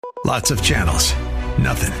Lots of channels,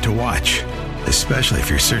 nothing to watch, especially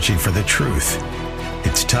if you're searching for the truth.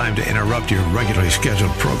 It's time to interrupt your regularly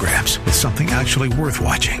scheduled programs with something actually worth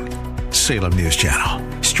watching. Salem News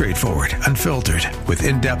Channel. Straightforward, unfiltered, with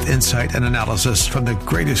in-depth insight and analysis from the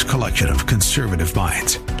greatest collection of conservative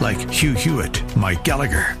minds like Hugh Hewitt, Mike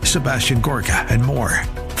Gallagher, Sebastian Gorka, and more.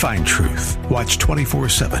 Find truth. Watch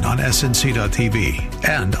 24/7 on snc.tv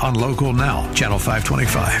and on Local Now, Channel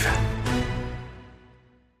 525.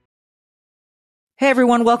 Hey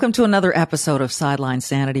everyone, welcome to another episode of Sideline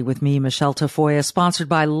Sanity with me, Michelle Tafoya, sponsored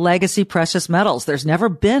by Legacy Precious Metals. There's never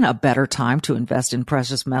been a better time to invest in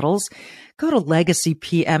precious metals. Go to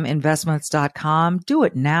legacypminvestments.com. Do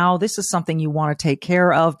it now. This is something you want to take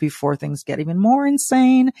care of before things get even more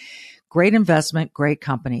insane. Great investment, great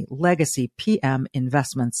company,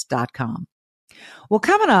 legacypminvestments.com. Well,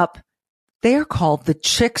 coming up, they are called the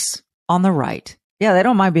chicks on the right. Yeah, they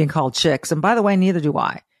don't mind being called chicks. And by the way, neither do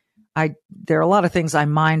I. There are a lot of things I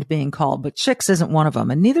mind being called, but chicks isn't one of them,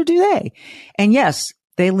 and neither do they. And yes,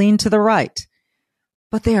 they lean to the right,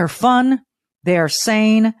 but they are fun. They are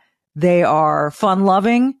sane. They are fun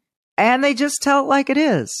loving, and they just tell it like it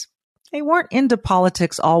is. They weren't into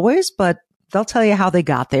politics always, but they'll tell you how they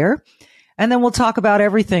got there. And then we'll talk about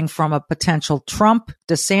everything from a potential Trump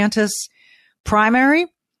DeSantis primary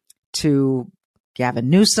to Gavin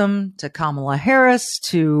Newsom to Kamala Harris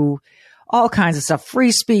to all kinds of stuff,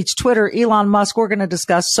 free speech, Twitter, Elon Musk. We're going to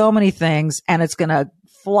discuss so many things, and it's going to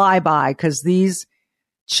fly by because these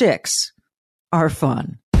chicks are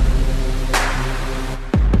fun.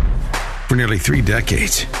 For nearly 3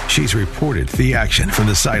 decades, she's reported the action from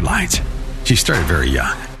the sidelines. She started very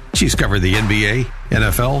young. She's covered the NBA,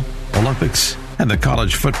 NFL, Olympics, and the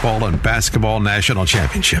college football and basketball national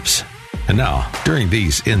championships. And now, during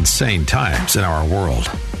these insane times in our world,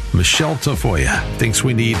 Michelle Tafoya thinks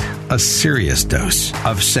we need a serious dose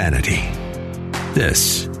of sanity.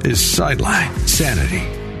 This is Sideline Sanity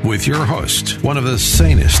with your host, one of the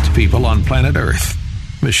sanest people on planet Earth,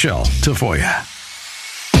 Michelle Tafoya.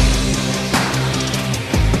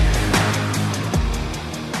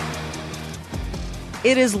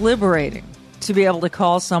 It is liberating to be able to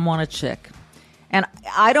call someone a chick. And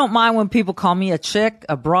I don't mind when people call me a chick,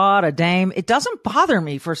 a broad, a dame. It doesn't bother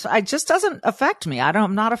me. It just doesn't affect me.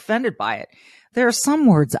 I'm not offended by it. There are some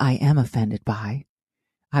words I am offended by.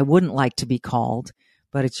 I wouldn't like to be called,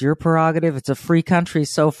 but it's your prerogative. It's a free country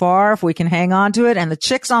so far, if we can hang on to it. And the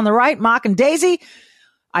chicks on the right, Mock and Daisy,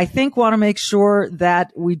 I think want to make sure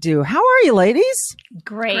that we do. How are you, ladies?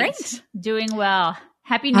 Great. Doing well.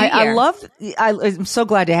 Happy New Year. I'm so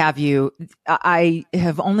glad to have you. I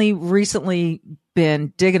have only recently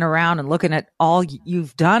been digging around and looking at all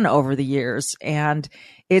you've done over the years, and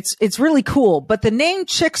it's really cool. But the name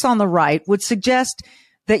Chicks on the Right would suggest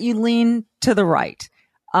that you lean to the right.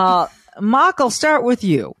 Mock, I'll start with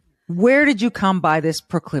you. Where did you come by this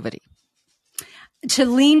proclivity? To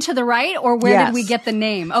lean to the right, or where Yes. did we get the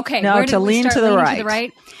name? Okay, No, where did to we lean start to the leaning right. to the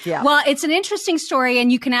right? Yeah. Well, it's an interesting story,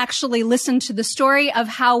 and you can actually listen to the story of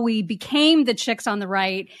how we became the Chicks on the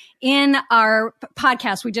Right in our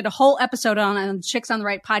podcast. We did a whole episode on the Chicks on the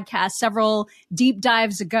Right podcast several deep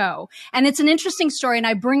dives ago, and it's an interesting story. And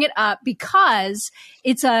I bring it up because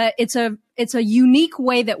it's a unique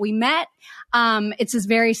way that we met. It's this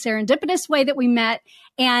very serendipitous way that we met.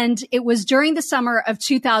 And it was during the summer of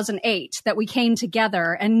 2008 that we came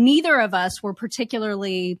together, and neither of us were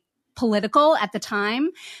particularly political at the time,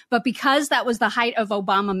 but because that was the height of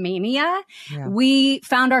Obama mania, we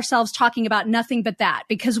found ourselves talking about nothing but that,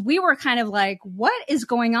 because we were kind of like, what is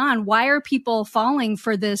going on? Why are people falling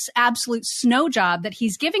for this absolute snow job that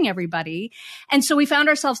he's giving everybody? And so we found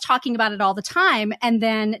ourselves talking about it all the time. And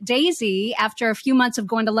then Daisy, after a few months of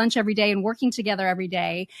going to lunch every day and working together every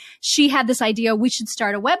day, she had this idea, we should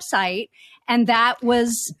start a website. And that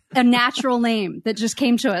was a natural name that just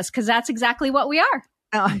came to us, because that's exactly what we are.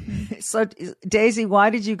 So, Daisy, why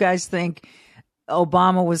did you guys think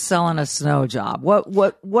Obama was selling a snow job?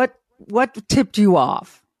 What tipped you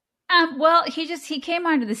off? Well, he came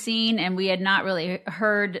onto the scene, and we had not really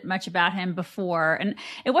heard much about him before. And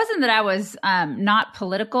it wasn't that I was not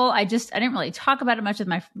political. I didn't really talk about it much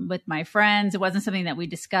with my friends. It wasn't something that we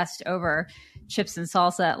discussed over chips and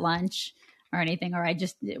salsa at lunch or anything. Or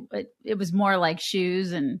it was more like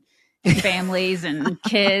shoes and families and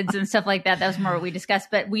kids and stuff like that. That was more what we discussed.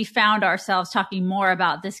 But we found ourselves talking more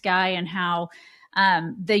about this guy and how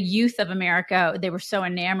the youth of America, they were so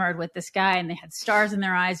enamored with this guy, and they had stars in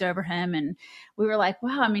their eyes over him. And we were like,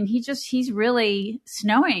 wow, I mean, he's really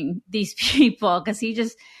snowing these people, because he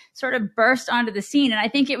just sort of burst onto the scene. And I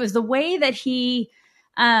think it was the way that he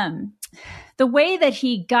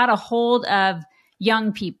got a hold of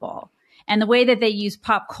young people and the way that they use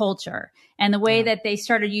pop culture and the way that they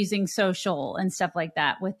started using social and stuff like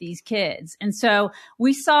that with these kids. And so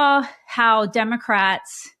we saw how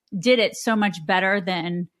Democrats did it so much better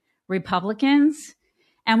than Republicans.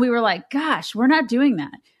 And we were like, gosh, we're not doing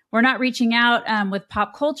that. We're not reaching out with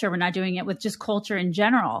pop culture. We're not doing it with just culture in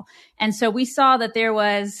general. And so we saw that there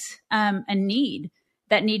was a need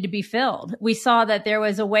that needed to be filled. We saw that there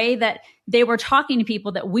was a way that they were talking to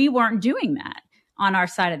people that we weren't doing that on our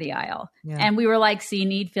side of the aisle. Yeah. And we were like, see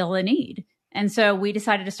need, fill a need. And so we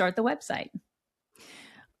decided to start the website.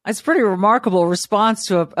 It's a pretty remarkable response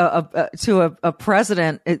to a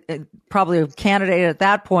president, probably a candidate at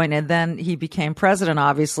that point, and then he became president,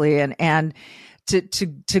 obviously, and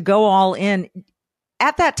to go all in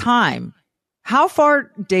at that time. How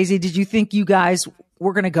far, Daisy, did you think you guys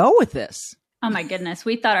were going to go with this? Oh my goodness.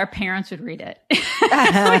 We thought our parents would read it. we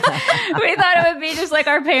thought it would be just like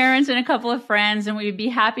our parents and a couple of friends, and we would be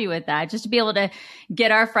happy with that, just to be able to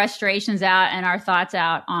get our frustrations out and our thoughts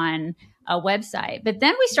out on a website. But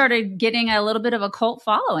then we started getting a little bit of a cult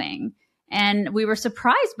following, and we were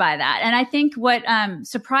surprised by that. And I think what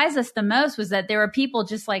surprised us the most was that there were people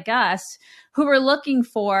just like us who were looking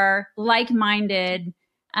for like-minded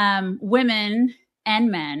women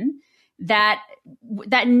and men that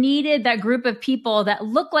needed that group of people that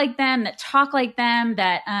look like them, that talk like them,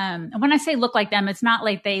 that when I say look like them, it's not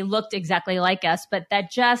like they looked exactly like us, but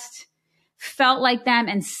that just felt like them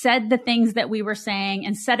and said the things that we were saying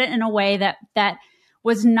and said it in a way that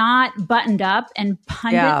was not buttoned up and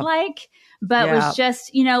pundit-like, but was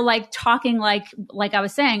just, like talking like I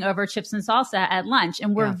was saying, over chips and salsa at lunch.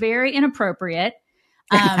 And we're very inappropriate.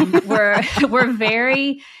 We're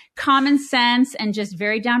very common sense and just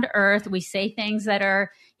very down to earth. We say things that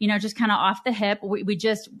are, just kind of off the hip.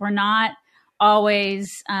 We're not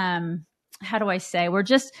always, how do I say?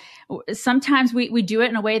 Sometimes we do it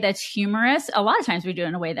in a way that's humorous. A lot of times we do it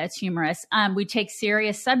in a way that's humorous. We take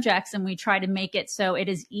serious subjects and we try to make it so it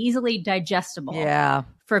is easily digestible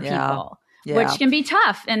for people. Yeah. Which can be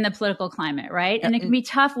tough in the political climate, right? And it can be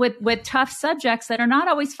tough with tough subjects that are not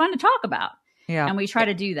always fun to talk about. Yeah. And we try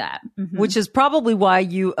to do that. Mm-hmm. Which is probably why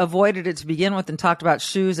you avoided it to begin with and talked about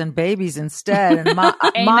shoes and babies instead. And Mock,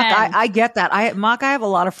 I get that. Mock, I have a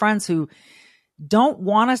lot of friends who don't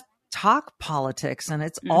want to talk politics, and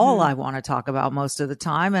it's all I want to talk about most of the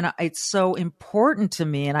time. And it's so important to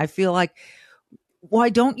me. And I feel like, why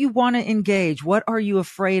don't you want to engage? What are you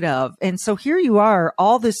afraid of? And so here you are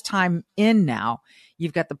all this time in now.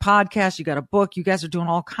 You've got the podcast, you got a book, you guys are doing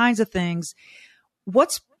all kinds of things.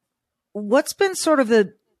 What's been sort of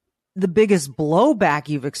the biggest blowback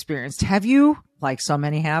you've experienced? Have you, like so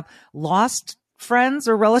many have, lost friends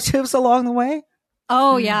or relatives along the way?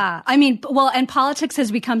 Oh, yeah. I mean, and politics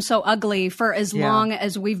has become so ugly for as long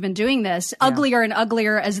as we've been doing this, uglier and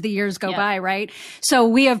uglier as the years go by, right? So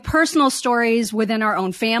we have personal stories within our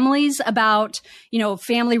own families about,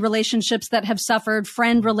 family relationships that have suffered,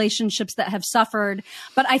 friend relationships that have suffered.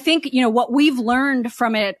 But I think, what we've learned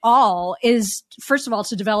from it all is, first of all,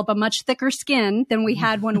 to develop a much thicker skin than we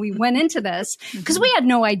had when we went into this, because we had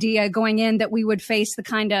no idea going in that we would face the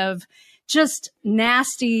kind of just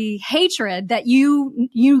nasty hatred that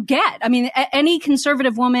you get. I mean, any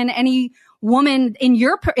conservative woman, any woman in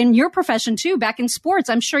your profession too, back in sports,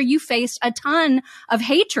 I'm sure you faced a ton of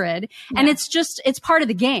hatred, and it's part of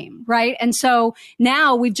the game, right? And so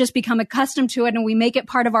now we've just become accustomed to it, and we make it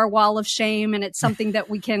part of our wall of shame, and it's something that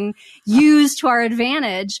we can use to our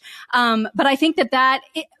advantage. But I think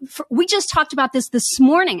we just talked about this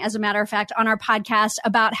morning, as a matter of fact, on our podcast,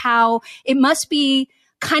 about how it must be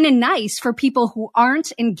kind of nice for people who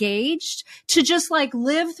aren't engaged to just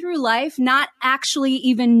live through life, not actually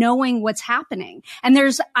even knowing what's happening. And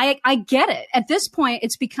I get it. At this point,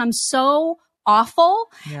 it's become so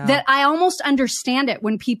awful that I almost understand it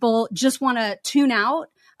when people just want to tune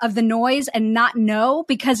out of the noise and not know,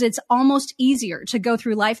 because it's almost easier to go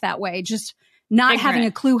through life that way, just not having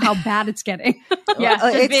a clue how bad it's getting.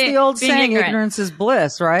 It's the old saying, ignorance is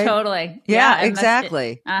bliss, right? Totally. Yeah,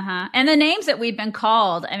 exactly. And the names that we've been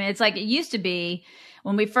called, I mean, it's like it used to be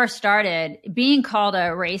when we first started, being called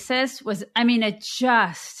a racist it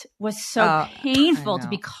just was so painful to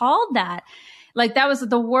be called that. Like, that was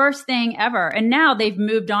the worst thing ever. And now they've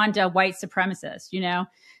moved on to white supremacists,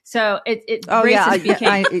 So racist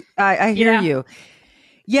became. I hear you.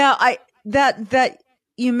 Yeah, that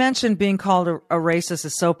you mentioned being called a racist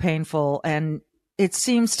is so painful, and it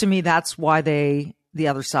seems to me that's why they the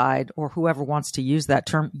other side or whoever wants to use that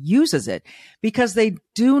term uses it, because they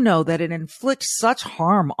do know that it inflicts such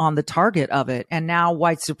harm on the target of it. And now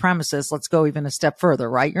white supremacists, let's go even a step further,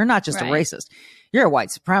 right? You're not just a racist. You're a white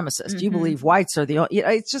supremacist. You believe whites are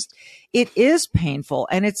it's just, it is painful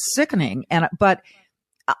and it's sickening. But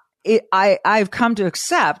I've come to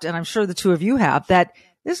accept, and I'm sure the two of you have, that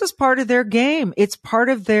this is part of their game. It's part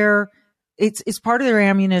of their, it's part of their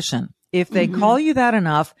ammunition. If they call you that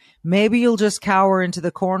enough, maybe you'll just cower into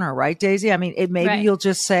the corner, right, Daisy? I mean, maybe you'll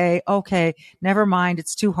just say, okay, never mind.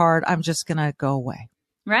 It's too hard. I'm just going to go away.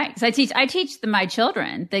 Right. Because I teach my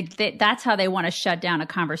children that's how they want to shut down a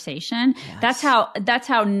conversation. Yes. That's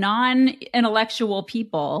how non-intellectual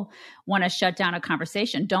people want to shut down a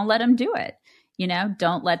conversation. Don't let them do it.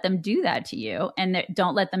 Don't let them do that to you, and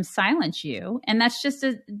don't let them silence you. And that's just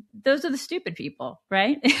those are the stupid people,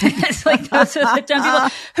 right? It's like those are the dumb people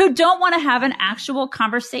who don't want to have an actual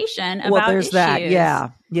conversation about there's issues. That.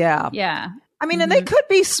 Yeah. I mean, and they could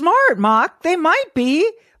be smart, Mock. They might be,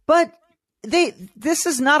 but this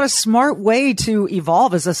is not a smart way to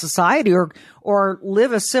evolve as a society or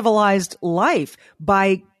live a civilized life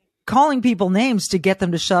by calling people names to get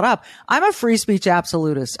them to shut up. I'm a free speech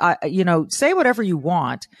absolutist. Say whatever you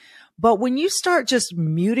want, but when you start just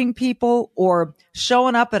muting people or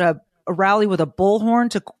showing up at a rally with a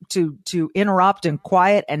bullhorn to interrupt and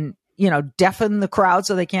quiet and, deafen the crowd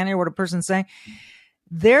so they can't hear what a person's saying,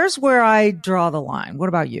 there's where I draw the line. What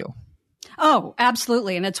about you? Oh,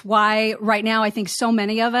 absolutely. And it's why right now I think so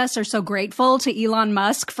many of us are so grateful to Elon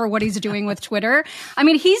Musk for what he's doing with Twitter. I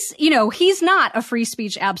mean, he's not a free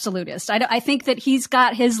speech absolutist. I think that he's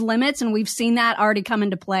got his limits, and we've seen that already come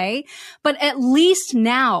into play. But at least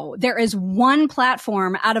now there is one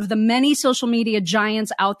platform out of the many social media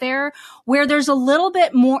giants out there where there's a little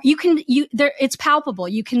bit more, it's palpable.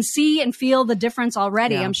 You can see and feel the difference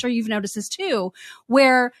already. Yeah. I'm sure you've noticed this too,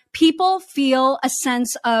 where people feel a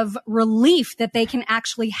sense of relief that they can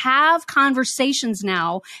actually have conversations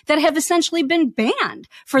now that have essentially been banned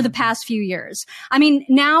for the past few years. I mean,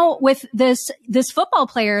 now with this football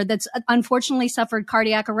player that's unfortunately suffered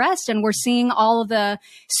cardiac arrest, and we're seeing all of the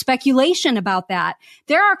speculation about that.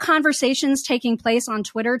 There are conversations taking place on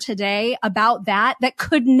Twitter today about that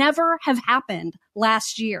could never have happened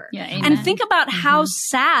last year. Yeah, and think about how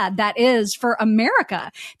sad that is for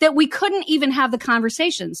America that we couldn't even have the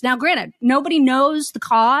conversations. Now, granted, nobody knows the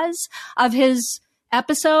cause of his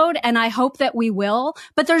episode, and I hope that we will,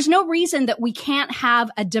 but there's no reason that we can't have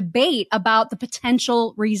a debate about the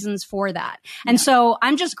potential reasons for that. And so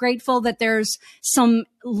I'm just grateful that there's some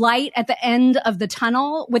light at the end of the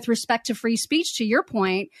tunnel with respect to free speech, to your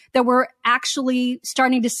point, that we're actually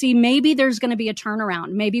starting to see maybe there's going to be a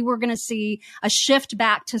turnaround. Maybe we're going to see a shift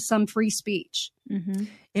back to some free speech.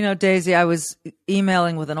 Mm-hmm. Daisy, I was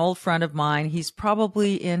emailing with an old friend of mine. He's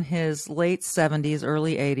probably in his late 70s,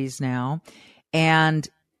 early 80s now. And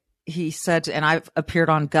he said, and I've appeared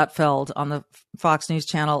on Gutfeld on the Fox News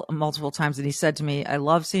channel multiple times, and he said to me, I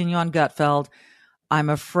love seeing you on Gutfeld. I'm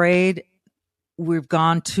afraid we've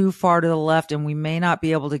gone too far to the left and we may not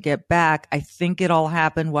be able to get back. I think it all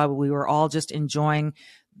happened while we were all just enjoying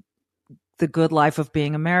the good life of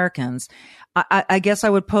being Americans. I guess I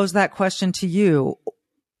would pose that question to you.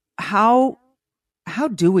 How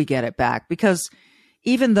do we get it back? Because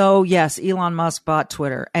even though, yes, Elon Musk bought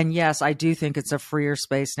Twitter, and yes, I do think it's a freer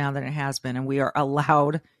space now than it has been, and we are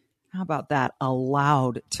allowed, how about that,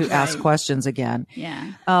 allowed to ask questions again.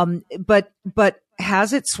 Yeah. But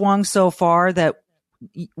has it swung so far that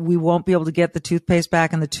we won't be able to get the toothpaste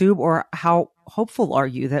back in the tube, or how hopeful are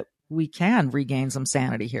you that we can regain some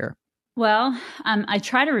sanity here? Well, I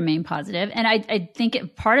try to remain positive, and I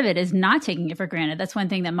think part of it is not taking it for granted. That's one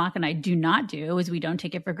thing that Mock and I do not do, is we don't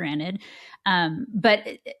take it for granted. But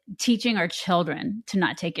teaching our children to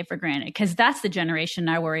not take it for granted, because that's the generation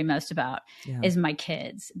I worry most about, is my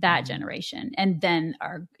kids, that generation, and then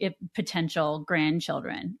our potential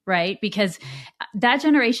grandchildren, right? Because that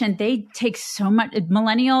generation, they take so much,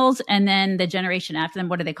 millennials, and then the generation after them,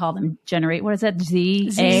 what do they call them? What is that? Z?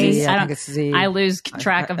 Z. I think it's Z. I lose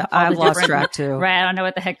track of I've lost track too. Right. I don't know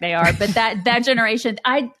what the heck they are, but that generation,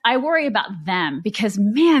 I worry about them, because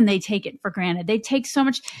man, they take it for granted. They take so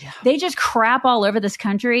much, they just crap all over this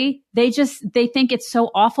country. They think it's so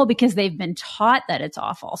awful because they've been taught that it's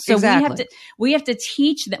awful. So exactly. we have to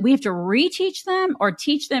teach that. We have to reteach them, or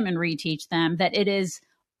teach them and reteach them, that it is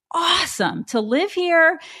awesome to live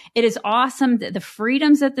here. It is awesome, the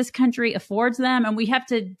freedoms that this country affords them. And we have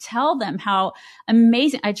to tell them how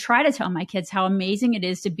amazing, I try to tell my kids how amazing it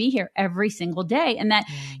is to be here every single day. And that,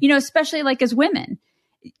 especially like as women,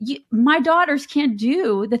 my daughters can't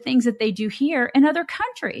do the things that they do here in other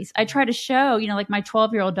countries. I try to show, like my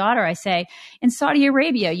 12-year-old daughter, I say, in Saudi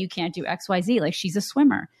Arabia, you can't do XYZ. Like, she's a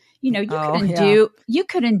swimmer. You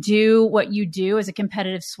couldn't do what you do as a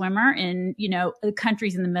competitive swimmer in,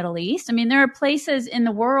 countries in the Middle East. I mean, there are places in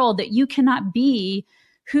the world that you cannot be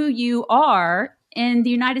who you are in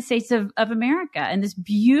the United States of America, and this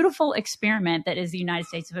beautiful experiment that is the United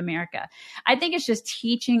States of America. I think it's just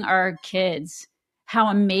teaching our kids how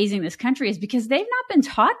amazing this country is, because they've not been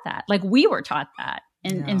taught that. Like, we were taught that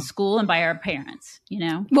in school and by our parents,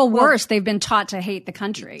 Well, worse, they've been taught to hate the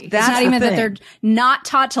country. It's not even that they're not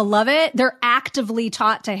taught to love it. They're actively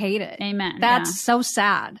taught to hate it. Amen. That's so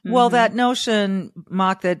sad. Well, that notion,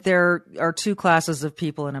 Mock, that there are two classes of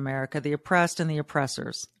people in America, the oppressed and the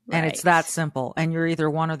oppressors. Right. And it's that simple. And you're either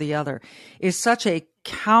one or the other, is such a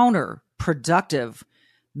counterproductive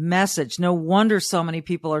message. No wonder so many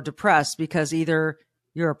people are depressed, because either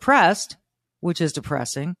you're oppressed, which is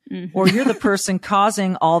depressing, or you're the person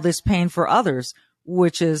causing all this pain for others,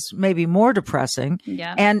 which is maybe more depressing.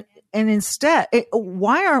 Yeah. And instead,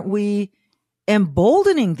 why aren't we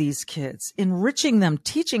emboldening these kids, enriching them,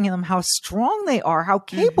 teaching them how strong they are, how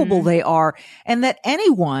capable they are, and that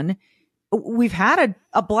we've had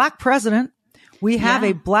a black president. We have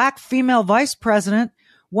a black female vice president.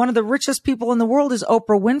 One of the richest people in the world is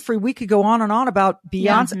Oprah Winfrey. We could go on and on about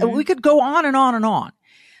Beyonce. Yeah. We could go on and on and on.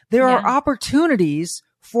 There are opportunities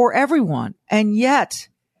for everyone. And yet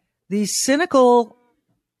these cynical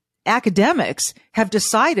academics have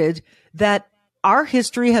decided that our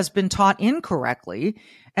history has been taught incorrectly,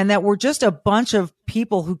 and that we're just a bunch of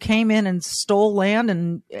people who came in and stole land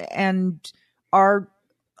and are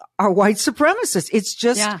white supremacists. It's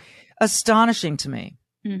just astonishing to me.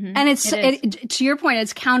 Mm-hmm. And to your point,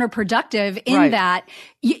 it's counterproductive in that,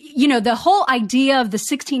 the whole idea of the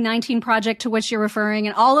 1619 Project to which you're referring,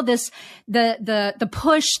 and all of this, the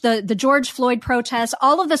push, the George Floyd protests,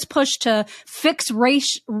 all of this push to fix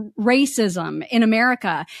racism in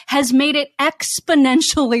America has made it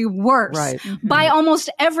exponentially worse by almost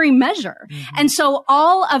every measure. Mm-hmm. And so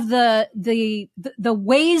all of the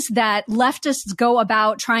ways that leftists go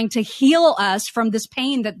about trying to heal us from this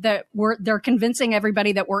pain that they're convincing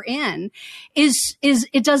everybody that we're in is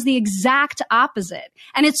it does the exact opposite.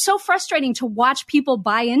 And it's so frustrating to watch people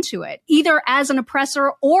buy into it, either as an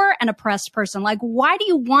oppressor or an oppressed person. Like, why do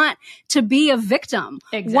you want to be a victim?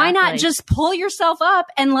 Exactly. Why not just pull yourself up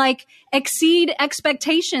and exceed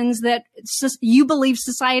expectations that you believe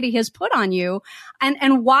society has put on you?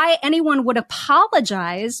 And why anyone would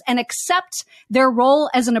apologize and accept their role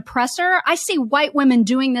as an oppressor. I see white women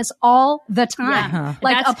doing this all the time,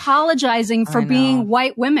 apologizing for being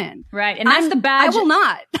white women. Right. And that's the badge. I will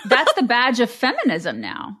not. That's the badge of feminism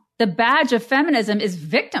now. The badge of feminism is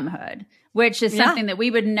victimhood, which is something that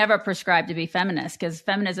we would never prescribe to be feminist, because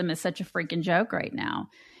feminism is such a freaking joke right now.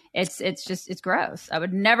 It's gross. I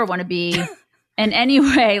would never want to be in any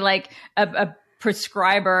way like a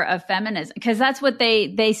prescriber of feminism, because that's what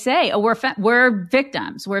they say. Oh, we're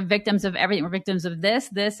victims. We're victims of everything. We're victims of this,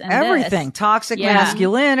 and everything. This. Toxic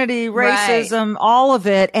masculinity, racism, all of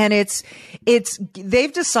it. And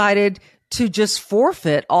they've decided to just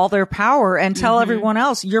forfeit all their power and tell everyone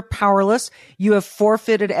else, you're powerless. You have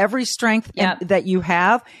forfeited every strength that you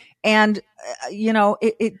have. And,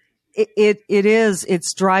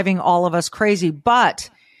 it's driving all of us crazy. But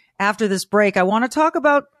after this break, I want to talk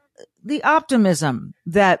about the optimism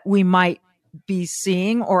that we might be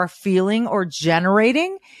seeing or feeling or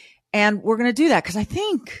generating. And we're going to do that because I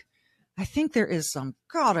think there is some,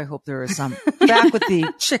 God, I hope there is some. Back with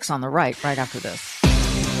the Chicks on the right after this.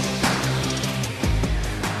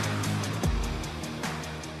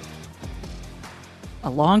 A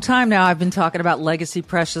long time now, I've been talking about legacy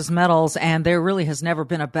precious metals, and there really has never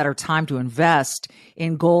been a better time to invest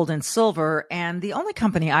in gold and silver. And the only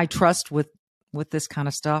company I trust with this kind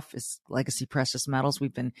of stuff is Legacy Precious Metals.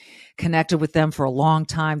 We've been connected with them for a long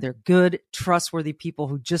time. They're good, trustworthy people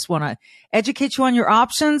who just want to educate you on your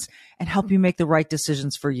options and help you make the right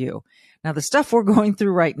decisions for you. Now, the stuff we're going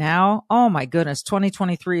through right now, oh my goodness,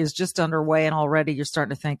 2023 is just underway, and already you're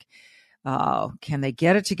starting to think, can they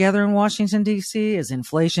get it together in Washington, D.C.? Is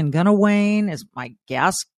inflation going to wane? Is my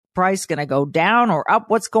gas price going to go down or up?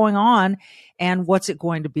 What's going on? And what's it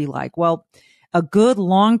going to be like? Well, a good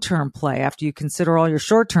long-term play after you consider all your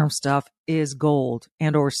short-term stuff is gold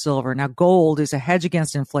and or silver. Now, gold is a hedge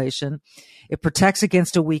against inflation. It protects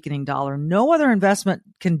against a weakening dollar. No other investment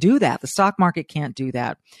can do that. The stock market can't do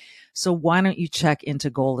that. So why don't you check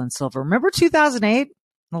into gold and silver? Remember 2008?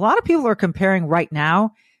 A lot of people are comparing right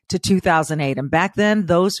now to 2008. And back then,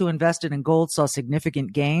 those who invested in gold saw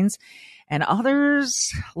significant gains. and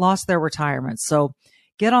others lost their retirement. So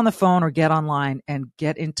get on the phone or get online and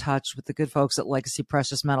get in touch with the good folks at Legacy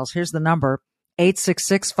Precious Metals. Here's the number,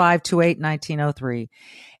 866-528-1903,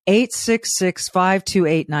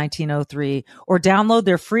 866-528-1903, or download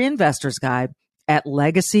their free investor's guide at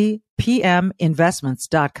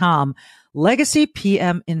legacypminvestments.com,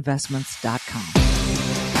 legacypminvestments.com.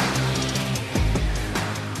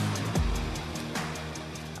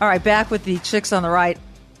 All right, back with the chicks on the right.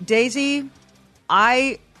 Daisy,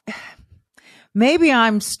 maybe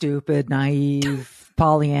I'm stupid, naive,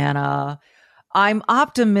 Pollyanna. I'm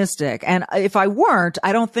optimistic. And if I weren't,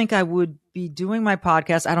 I don't think I would be doing my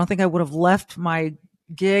podcast. I don't think I would have left my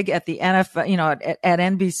gig at the NFL, at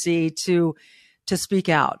NBC to speak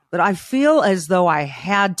out. But I feel as though I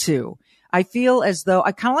had to. I feel as though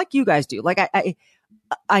I kind of like you guys do. Like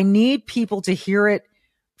I need people to hear it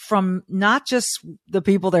from not just the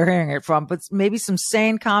people they're hearing it from, but maybe some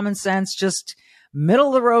sane common sense, just middle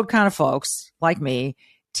of the road kind of folks like me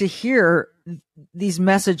to hear these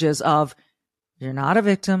messages of you're not a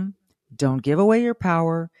victim. Don't give away your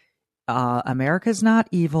power. America's not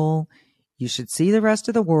evil. You should see the rest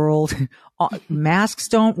of the world. Masks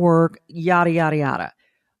don't work, yada, yada, yada.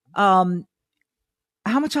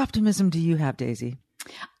 How much optimism do you have, Daisy?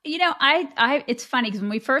 It's funny because when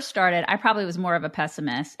we first started, I probably was more of a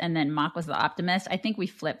pessimist, and then Mock was the optimist. I think we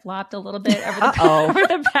flip-flopped a little bit over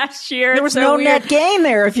the past year. There was no net gain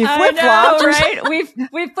there if you flip-flopped. Right?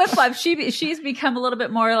 We've flip-flopped. She's become a little bit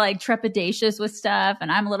more like trepidatious with stuff,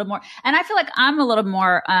 and I'm a little more, and I feel like I'm a little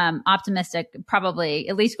more optimistic, probably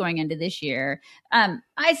at least going into this year.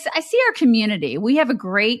 I see our community. We have a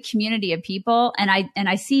great community of people, and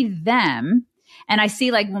I see them. And I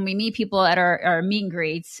see, like, when we meet people at our meet and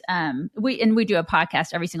greets, we do a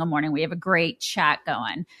podcast every single morning. We have a great chat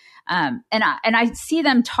going. And I see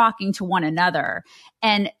them talking to one another.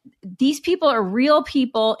 And these people are real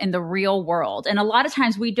people in the real world. And a lot of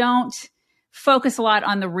times we don't focus a lot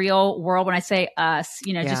on the real world. When I say us,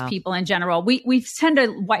 just people in general, we tend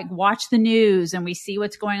to like watch the news and we see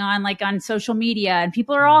what's going on like on social media, and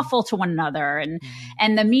people are awful to one another, and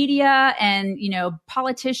the media and,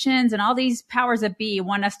 politicians and all these powers that be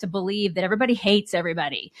want us to believe that everybody hates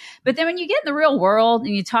everybody. But then when you get in the real world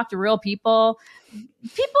and you talk to real people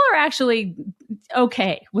are actually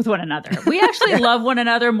okay with one another. We actually love one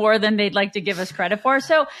another more than they'd like to give us credit for.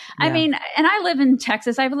 So, I mean, and I live in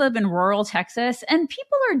Texas. I live in rural Texas, and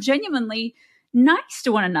people are genuinely nice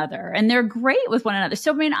to one another, and they're great with one another.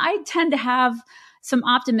 So, I mean, I tend to have some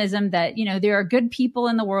optimism that, there are good people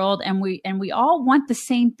in the world, and we all want the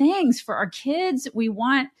same things for our kids. We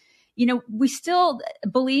want, we still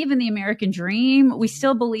believe in the American dream. We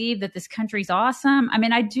still believe that this country's awesome. I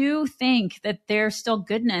mean, I do think that there's still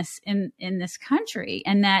goodness in this country,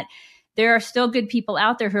 and that there are still good people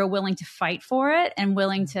out there who are willing to fight for it and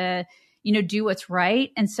willing to, do what's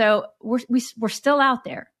right. And so we're still out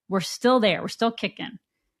there. We're still there. We're still kicking.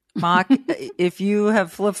 Mock, if you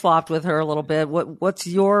have flip-flopped with her a little bit, what's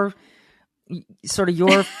your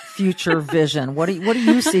future vision? What do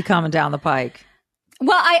you see coming down the pike?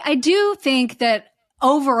 Well, I do think that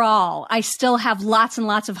overall, I still have lots and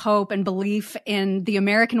lots of hope and belief in the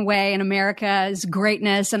American way and America's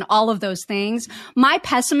greatness and all of those things. My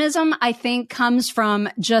pessimism, I think, comes from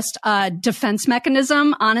just a defense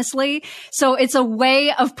mechanism, honestly. So it's a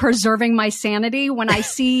way of preserving my sanity. When I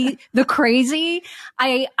see the crazy,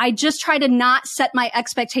 I just try to not set my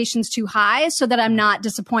expectations too high so that I'm not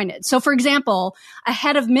disappointed. So, for example,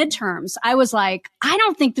 ahead of midterms, I was like, I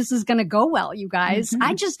don't think this is going to go well, you guys.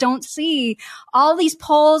 I just don't see all these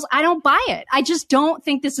polls. I don't buy it. I just don't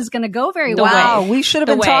think this is going to go very well. Wow, we should have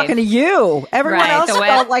been talking to you. Everyone else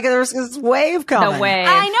felt like there was this wave coming. The wave.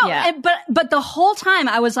 I know, but the whole time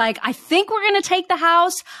I was like, I think we're going to take the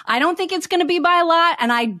House. I don't think it's going to be by a lot,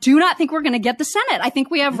 and I do not think we're going to get the Senate. I think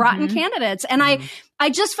we have rotten candidates, and I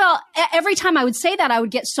just felt every time I would say that, I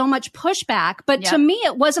would get so much pushback. But to me,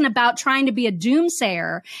 it wasn't about trying to be a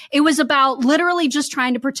doomsayer. It was about literally just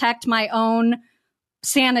trying to protect my own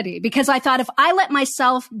sanity, because I thought if I let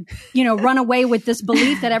myself, run away with this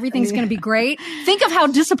belief that everything's going to be great, think of how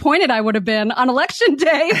disappointed I would have been on election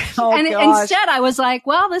day. Instead, I was like,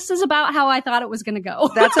 well, this is about how I thought it was going to go.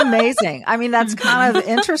 That's amazing. I mean, that's kind of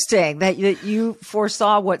interesting that you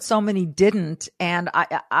foresaw what so many didn't. And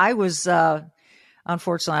I was,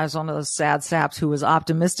 unfortunately, I was one of those sad saps who was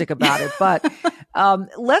optimistic about it. But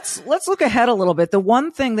let's look ahead a little bit. The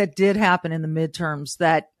one thing that did happen in the midterms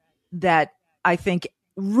that I think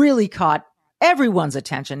really caught everyone's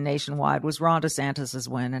attention nationwide was Ron DeSantis's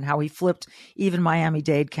win, and how he flipped even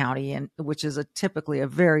Miami-Dade County, which is typically a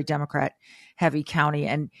very Democrat-heavy county.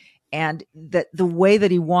 And And that the way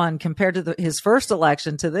that he won compared to his first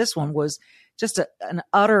election to this one was just an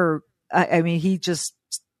utter, I mean, he just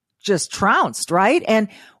trounced, right? And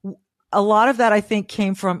a lot of that, I think,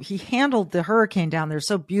 came from, he handled the hurricane down there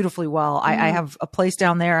so beautifully well. I have a place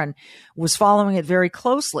down there and was following it very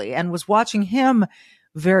closely and was watching him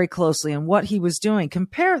very closely and what he was doing.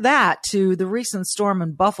 Compare that to the recent storm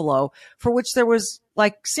in Buffalo, for which there was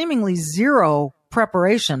like seemingly zero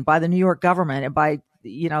preparation by the New York government and by,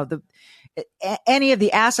 you know, any of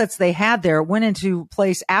the assets they had there went into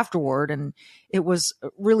place afterward, and it was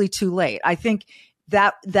really too late. I think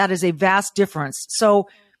that is a vast difference. So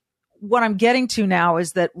what I'm getting to now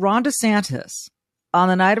is that Ron DeSantis, on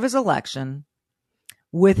the night of his election,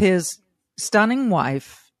 with his stunning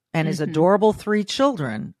wife and his adorable 3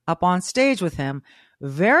 children up on stage with him,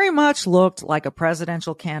 very much looked like a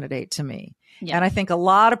presidential candidate to me. Yeah. And I think a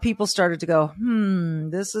lot of people started to go,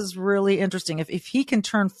 this is really interesting. If he can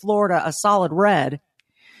turn Florida a solid red,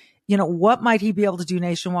 you know, what might he be able to do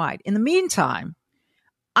nationwide? In the meantime,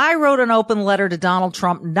 I wrote an open letter to Donald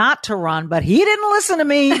Trump not to run, but he didn't listen to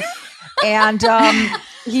me. And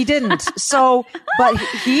he didn't. So, but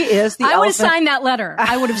he is the I would have signed that letter.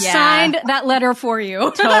 I would have signed that letter for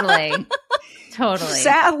you. Totally.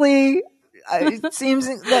 Sadly, it seems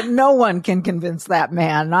that no one can convince that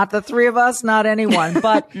man, not the 3 of us, not anyone,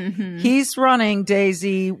 but he's running.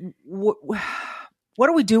 Daisy, what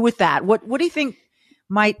do we do with that? What do you think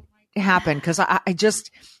might happen? Because I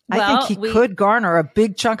think he could garner a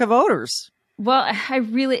big chunk of voters. Well, I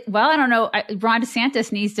don't know. Ron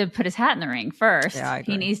DeSantis needs to put his hat in the ring first. Yeah, I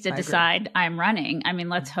agree. He needs to decide I'm running. I mean,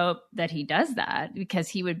 let's hope that he does that, because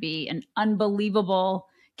he would be an unbelievable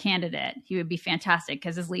candidate. He would be fantastic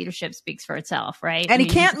because his leadership speaks for itself, right? And he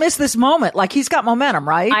can't miss this moment. Like, he's got momentum,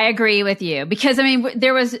 right? I agree with you, because I mean,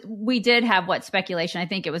 we did have speculation. I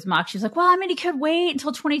think it was Mock. She was like, well, I mean, he could wait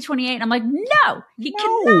until 2028. And I'm like, no, he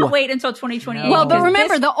cannot wait until 2028. Well, but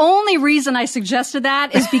remember, the only reason I suggested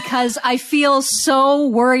that is because I feel so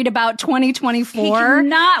worried about 2024. He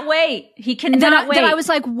cannot wait. He cannot wait. Then I was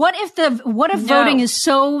like, what if voting is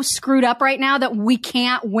so screwed up right now that we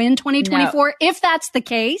can't win 2024? No. If that's the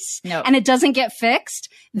case, and it doesn't get fixed,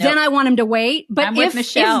 then I want him to wait. But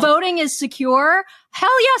if voting is secure,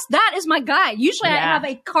 hell yes, that is my guy. Usually I have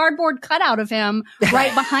a cardboard cutout of him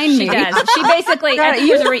right behind me. She does. She basically,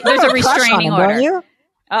 there's a restraining order. Don't you?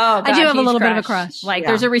 Oh, God, I do have a little bit of a crush.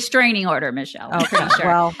 There's a restraining order, Michelle. I'm pretty sure.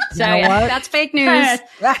 Well, so you know what? That's fake news.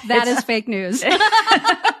 That is fake news.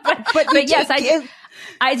 but yes,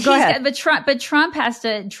 But Trump has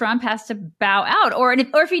to bow out, or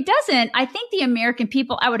if he doesn't, I think the American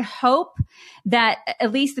people, I would hope that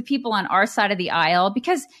at least the people on our side of the aisle,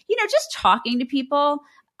 because, you know, just talking to people,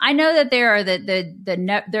 I know that there are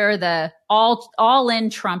the all in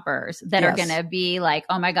Trumpers that are going to be like,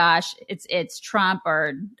 oh my gosh, it's Trump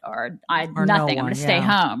or nothing. No I'm going to stay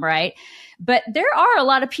home, right? But there are a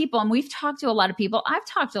lot of people, and we've talked to a lot of people. I've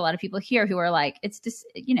talked to a lot of people here who are like, it's just,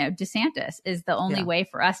 you know, DeSantis is the only way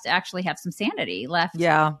for us to actually have some sanity left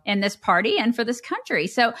in this party and for this country.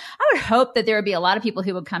 So I would hope that there would be a lot of people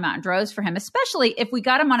who would come out in droves for him, especially if we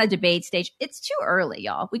got him on a debate stage. It's too early,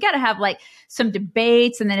 y'all. We got to have like some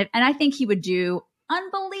debates, and I think he would do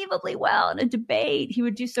unbelievably well in a debate. He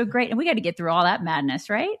would do so great, and we got to get through all that madness,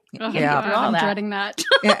 right? I'm dreading that.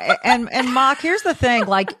 and Mock, here's the thing,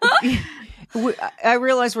 like, I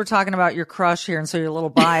realize we're talking about your crush here, and so you're a little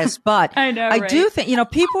biased, but I know, right? do think, you know,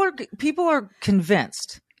 people are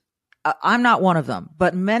convinced. I'm not one of them,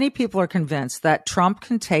 but many people are convinced that Trump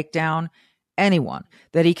can take down anyone,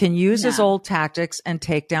 that he can use his old tactics and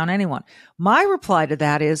take down anyone. My reply to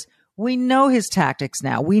that is, we know his tactics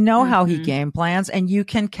now. We know how he game plans, and you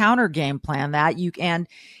can counter game plan that. And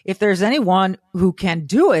if there's anyone who can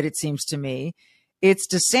do it, it seems to me, it's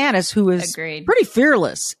DeSantis, who is pretty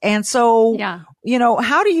fearless. And so, you know,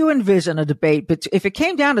 how do you envision a debate? But if it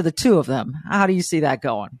came down to the 2 of them, how do you see that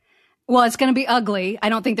going? Well, it's going to be ugly. I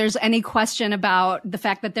don't think there's any question about the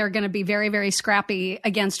fact that they're going to be very, very scrappy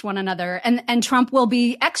against one another. And Trump will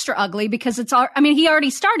be extra ugly because he already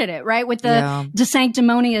started it, right? With the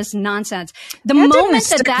DeSanctimonious nonsense. The moment didn't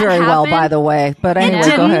stick very well, by the way. But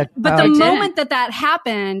anyway, go ahead. But the moment that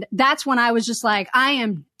happened, that's when I was just like, I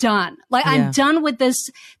am done. Like, I'm done with this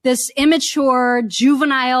immature,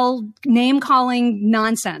 juvenile name calling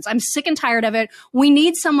nonsense. I'm sick and tired of it. We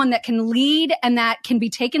need someone that can lead and that can be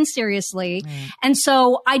taken seriously. And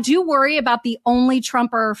so I do worry about the only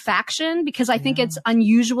Trumper faction, because I think it's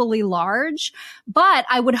unusually large. But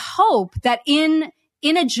I would hope that in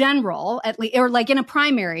in a general, at least, or like in a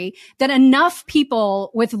primary, that enough people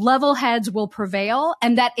with level heads will prevail,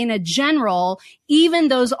 and that in a general, even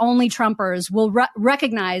those only Trumpers will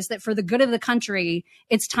recognize that for the good of the country,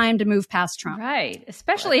 it's time to move past Trump. Right.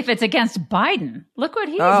 Especially if it's against Biden. Look what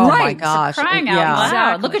he's Oh, doing. my gosh. Crying out Yeah. loud.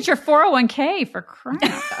 Exactly. Look at your 401k for crying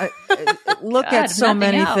out. Look God, at so nothing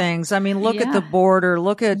many else. things. I mean, look at Yeah. the border.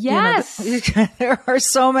 Look at, Yes. there are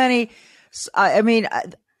so many. I mean,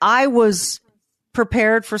 I was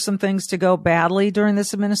prepared for some things to go badly during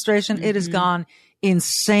this administration. It has gone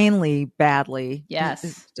insanely badly.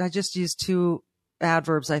 Yes. I just used two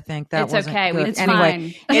adverbs. I think that It's wasn't okay. good. It's anyway, fine.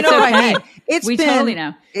 you It's know what I okay. mean? It's We been, totally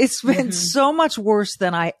know. It's been so much worse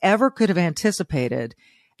than I ever could have anticipated.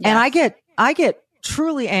 And Yes. I get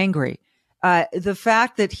truly angry. The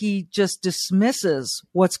fact that he just dismisses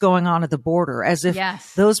what's going on at the border as if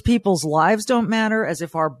Yes. those people's lives don't matter, as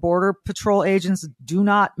if our border patrol agents do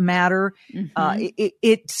not matter.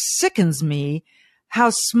 It sickens me how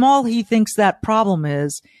small he thinks that problem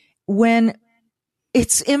is when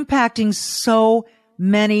it's impacting so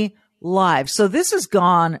many lives. So this has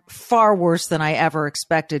gone far worse than I ever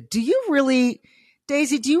expected. Do you really,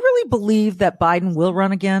 Daisy, do you really believe that Biden will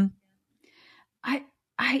run again?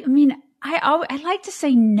 I mean, I like to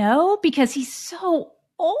say no because he's so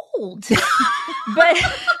old, but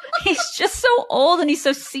he's just so old and he's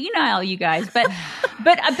so senile, you guys. But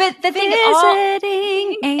the thing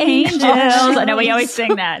Visiting angels. I know we always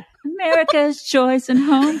sing that. America's choice and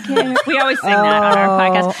home care. We always sing that on our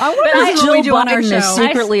podcast. I wonder But if what Jill we do on our Biden is show.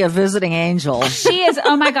 secretly a visiting angel. She is.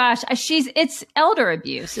 Oh my gosh, it's elder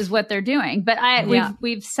abuse is what they're doing. But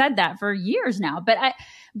we've said that for years now.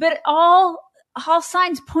 But all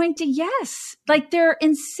signs point to yes. Like they're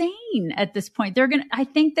insane at this point. I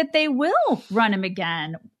think that they will run him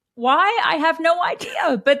again. Why? I have no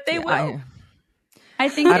idea, but they will. I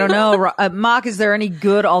think I don't know. Mock, is there any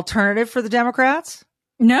good alternative for the Democrats?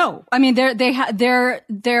 No, I mean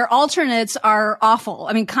their alternates are awful.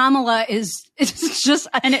 I mean Kamala it's just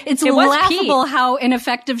it's it was laughable Pete. how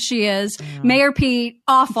ineffective she is. Mayor Pete,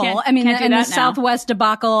 awful. Can't I mean, do and the that now. Southwest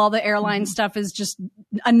debacle, all the airline stuff is just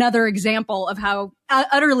another example of how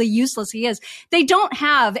utterly useless he is. They don't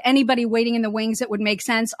have anybody waiting in the wings that would make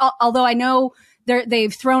sense. Although I know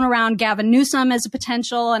they've thrown around Gavin Newsom as a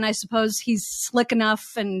potential, and I suppose he's slick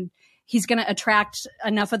enough and he's going to attract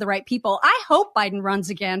enough of the right people. I hope Biden runs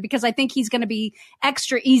again because I think he's going to be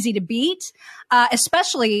extra easy to beat,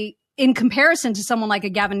 especially in comparison to someone like a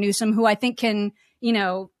Gavin Newsom, who I think can,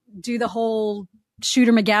 do the whole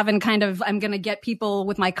Shooter McGavin kind of, I'm going to get people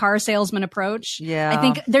with my car salesman approach. Yeah. I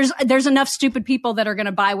think there's enough stupid people that are going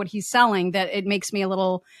to buy what he's selling that it makes me a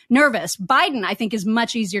little nervous. Biden, I think, is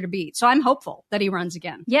much easier to beat. So I'm hopeful that he runs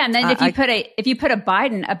again. Yeah, and then if you put a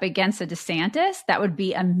Biden up against a DeSantis, that would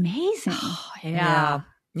be amazing. Yeah.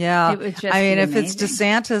 It would just I mean, be if it's amazing.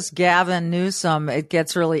 DeSantis, Gavin, Newsom, it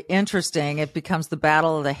gets really interesting. It becomes the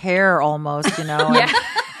battle of the hair almost, Yeah. And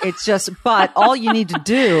it's just, but all you need to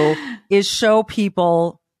do is show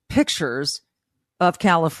people pictures of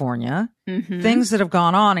California, things that have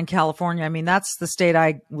gone on in California. I mean, that's the state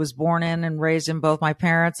I was born in and raised in, both my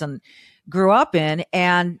parents, and grew up in.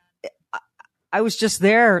 And I was just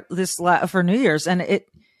there for New Year's, and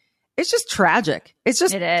it's just tragic. It's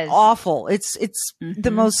just It is. awful. It's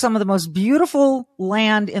some of the most beautiful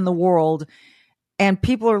land in the world, and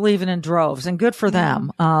people are leaving in droves, and good for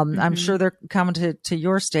them. I'm sure they're coming to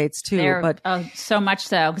your states too, but so much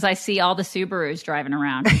so because I see all the Subarus driving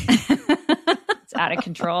around. It's out of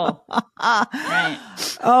control.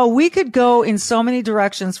 Right. oh, we could go in so many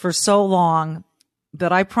directions for so long.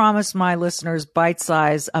 But I promise my listeners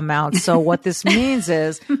bite-sized amounts. So what this means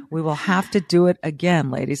is we will have to do it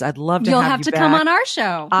again, ladies. I'd love to You'll have have you to back. come on our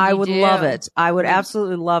show. I You would do. love it. I would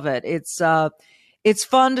absolutely love it. It's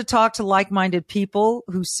fun to talk to like-minded people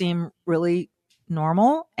who seem really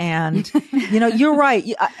normal. And, you're right.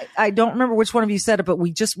 I don't remember which one of you said it, but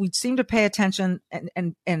we seem to pay attention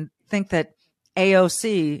and think that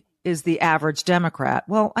AOC is the average Democrat.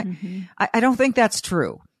 Well, I don't think that's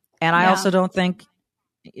true. And I also don't think,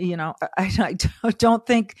 I don't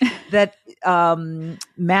think that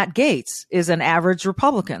Matt Gaetz is an average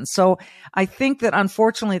Republican. So I think that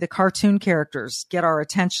unfortunately the cartoon characters get our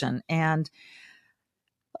attention, and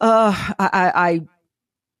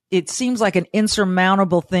it seems like an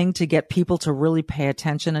insurmountable thing to get people to really pay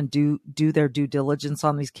attention and do their due diligence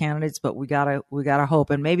on these candidates. But we gotta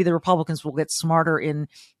hope, and maybe the Republicans will get smarter in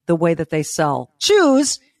the way that they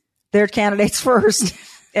choose their candidates first.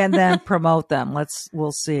 And then promote them.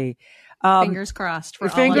 We'll see. Fingers crossed for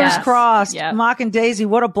all of Fingers us. Yes. crossed. Yep. Mock and Daisy,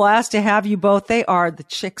 what a blast to have you both. They are the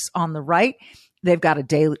chicks on the right. They've got a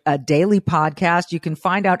daily podcast. You can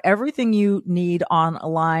find out everything you need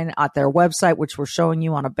online at their website, which we're showing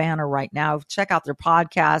you on a banner right now. Check out their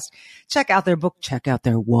podcast, check out their book, check out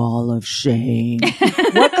their wall of shame.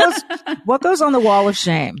 What goes on the wall of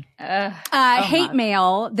shame? Hate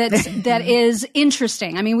mail that is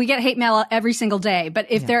interesting. I mean, we get hate mail every single day, but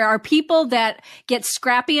if there are people that get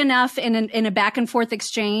scrappy enough in a back and forth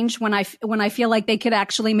exchange when I feel like they could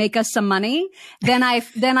actually make us some money, then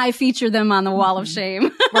I feature them on the wall of shame.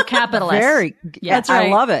 We're capitalists. That's right. I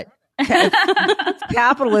love it.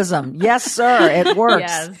 Capitalism. Yes, sir. It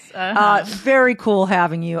works. Yes. Very cool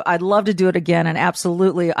having you. I'd love to do it again. And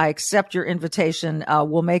absolutely, I accept your invitation.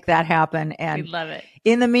 We'll make that happen. And we love it.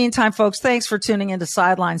 In the meantime, folks, thanks for tuning into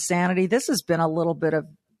Sideline Sanity. This has been a little bit of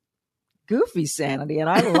goofy sanity, and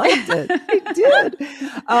I liked it. I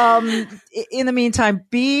did. In the meantime,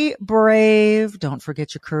 be brave. Don't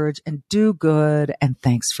forget your courage and do good. And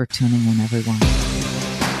thanks for tuning in, everyone.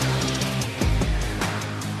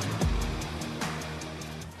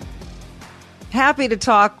 Happy to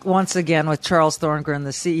talk once again with Charles Thorngren,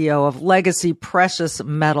 the CEO of Legacy Precious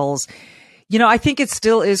Metals. You know, I think it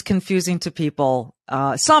still is confusing to people,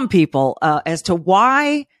 some people, as to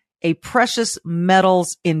why a precious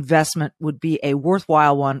metals investment would be a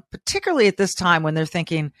worthwhile one, particularly at this time when they're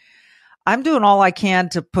thinking, I'm doing all I can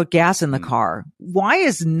to put gas in the car. Why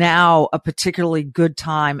is now a particularly good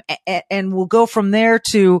time? And we'll go from there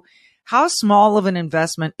to how small of an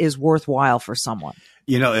investment is worthwhile for someone.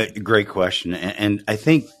 You know, a great question. And I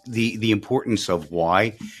think the importance of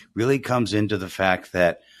why really comes into the fact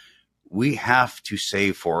that we have to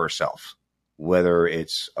save for ourselves, whether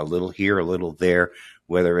it's a little here, a little there,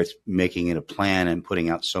 whether it's making it a plan and putting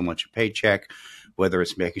out so much a paycheck, whether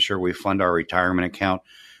it's making sure we fund our retirement account.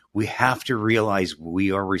 We have to realize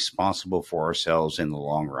we are responsible for ourselves in the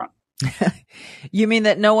long run. You mean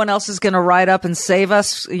that no one else is going to ride up and save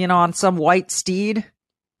us, on some white steed?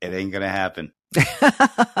 It ain't going to happen.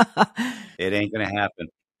 It ain't going to happen.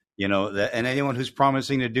 And anyone who's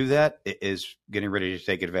promising to do that is getting ready to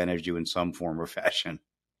take advantage of you in some form or fashion.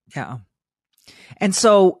 Yeah. And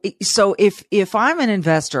so if I'm an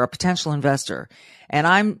investor, a potential investor, and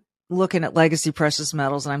I'm looking at Legacy Precious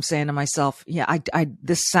Metals and I'm saying to myself,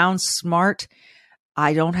 this sounds smart.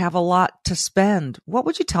 I don't have a lot to spend. What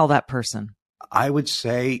would you tell that person? I would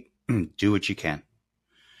say, do what you can.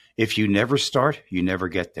 If you never start, you never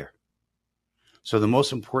get there. So the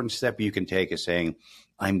most important step you can take is saying,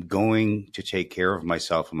 I'm going to take care of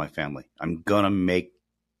myself and my family. I'm going to make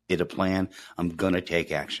it a plan. I'm going to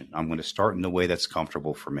take action. I'm going to start in the way that's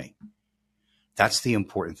comfortable for me. That's the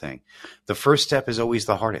important thing. The first step is always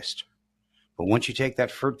the hardest. But once you take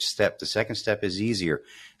that first step, the second step is easier.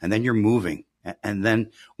 And then you're moving. And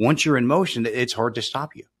then once you're in motion, it's hard to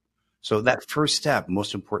stop you. So that first step,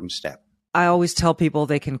 most important step. I always tell people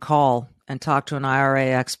they can call and talk to an IRA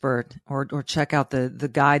expert or check out the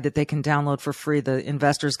guide that they can download for free, the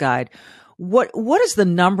Investor's Guide. What is the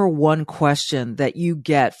number one question that you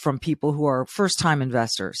get from people who are first-time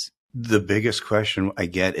investors? The biggest question I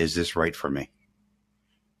get is this right for me?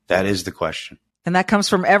 That is the question. And that comes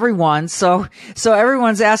from everyone. So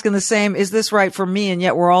everyone's asking the same, is this right for me? And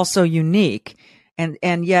yet we're all so unique.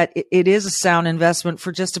 And yet it is a sound investment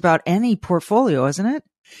for just about any portfolio, isn't it?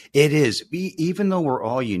 It is. Even though we're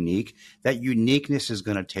all unique, that uniqueness is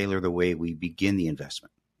going to tailor the way we begin the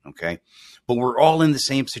investment. Okay. But we're all in the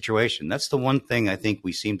same situation. That's the one thing I think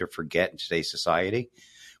we seem to forget in today's society.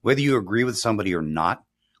 Whether you agree with somebody or not,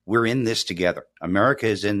 we're in this together. America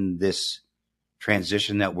is in this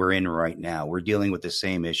transition that we're in right now. We're dealing with the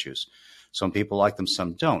same issues. Some people like them,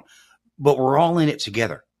 some don't. But we're all in it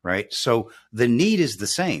together, right? So the need is the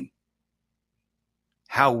same.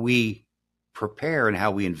 How we prepare and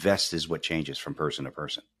how we invest is what changes from person to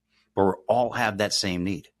person. But we all have that same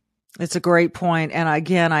need. It's a great point. And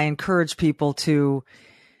again, I encourage people to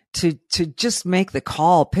just make the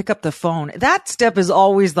call, pick up the phone. That step is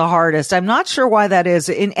always the hardest. I'm not sure why that is.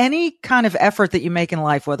 In any kind of effort that you make in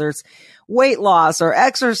life, whether it's weight loss or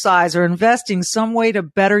exercise or investing some way to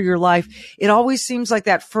better your life, it always seems like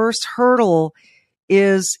that first hurdle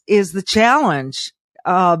is the challenge.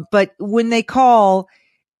 But when they call,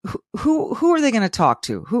 who are they going to talk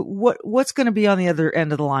to? What's going to be on the other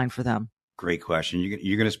end of the line for them? Great question.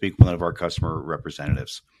 You're going to speak with one of our customer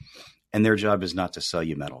representatives, and their job is not to sell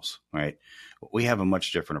you metals, right? We have a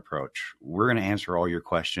much different approach. We're going to answer all your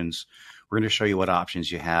questions. We're going to show you what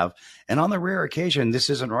options you have. And on the rare occasion, this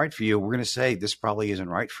isn't right for you, we're going to say, this probably isn't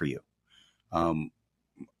right for you.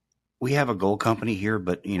 We have a gold company here,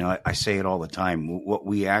 but I say it all the time. What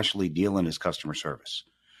we actually deal in is customer service.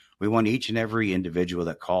 We want each and every individual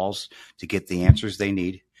that calls to get the answers they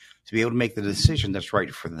need, to be able to make the decision that's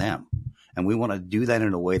right for them. And we want to do that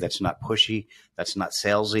in a way that's not pushy, that's not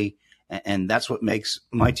salesy. And that's what makes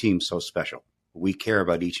my team so special. We care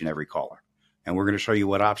about each and every caller. And we're going to show you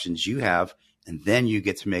what options you have, and then you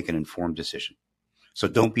get to make an informed decision. So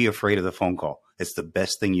don't be afraid of the phone call. It's the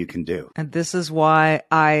best thing you can do. And this is why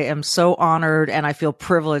I am so honored and I feel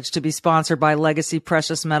privileged to be sponsored by Legacy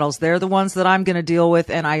Precious Metals. They're the ones that I'm going to deal with,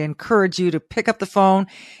 and I encourage you to pick up the phone,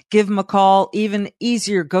 give them a call. Even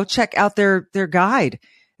easier, go check out their guide.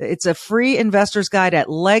 It's a free investor's guide at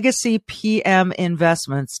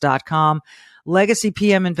legacypminvestments.com,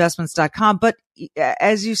 legacypminvestments.com. But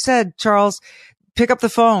as you said, Charles, pick up the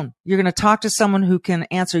phone. You're going to talk to someone who can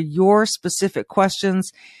answer your specific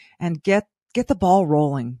questions and get the ball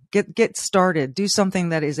rolling. Get started. Do something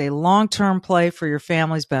that is a long-term play for your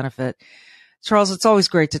family's benefit. Charles, it's always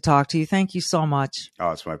great to talk to you. Thank you so much. Oh,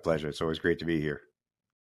 it's my pleasure. It's always great to be here.